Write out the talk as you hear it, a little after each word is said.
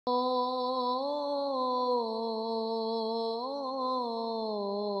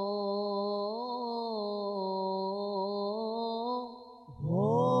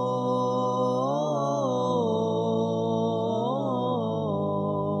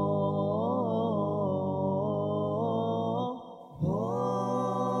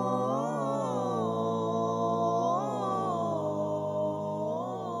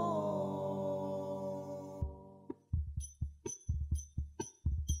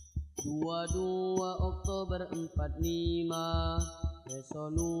Oktober 45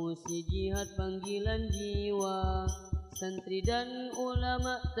 resolusi jihad panggilan jiwa, santri dan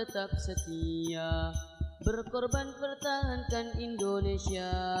ulama tetap setia berkorban pertahankan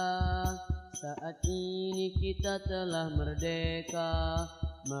Indonesia. Saat ini kita telah merdeka,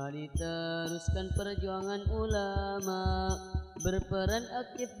 mari teruskan perjuangan ulama, berperan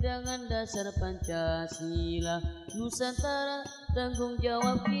aktif dengan dasar Pancasila, Nusantara tanggung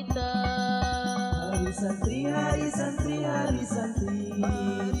jawab kita. Hari santri, hari santri, hari santri,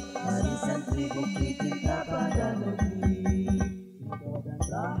 hari santri bukti cinta pada negeri, ridho dan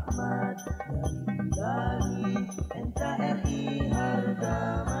rahmat dari Ilahi, NKRI harga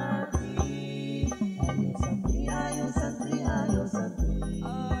mati. Ayo santri, ayo santri, ayo santri,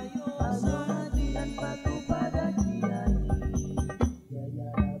 ayo mati dan patuh pada kiai.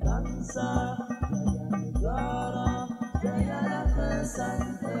 Jayalah bangsa, jaya negara, jayalah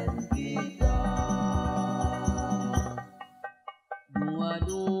pesantren kita. 22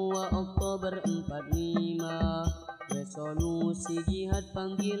 Oktober 45 resolusi jihad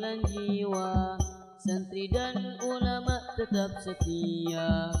panggilan jiwa, santri dan ulama tetap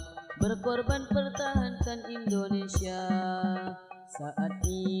setia berkorban pertahankan Indonesia. Saat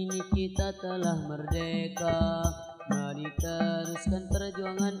ini kita telah merdeka, mari teruskan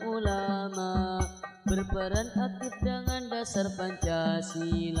perjuangan ulama, berperan aktif dengan dasar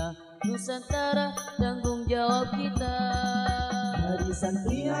Pancasila, Nusantara tanggung jawab kita. Hari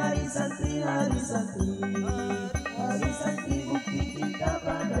santri, hari santri, hari santri, hari santri bukti cinta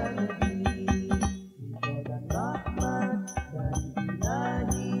pada negeri, ridho dan rahmat dari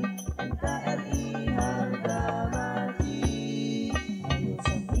Ilahi, NKRI harga mati. Ayo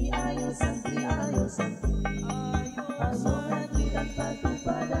santri, ayo santri, ayo santri, ayo mati dan patuh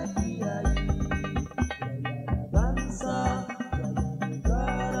pada kiai. Jayalah bangsa, jaya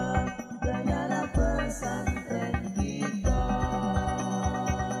negara, jayalah pesantren kita.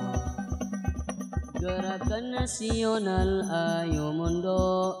 Gerakan nasional ayo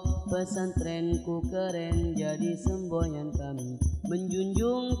mondok, pesantrenku keren jadi semboyan kami,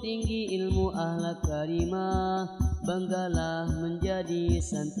 menjunjung tinggi ilmu akhlak karimah, banggalah menjadi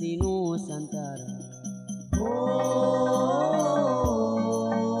santri Nusantara. Oh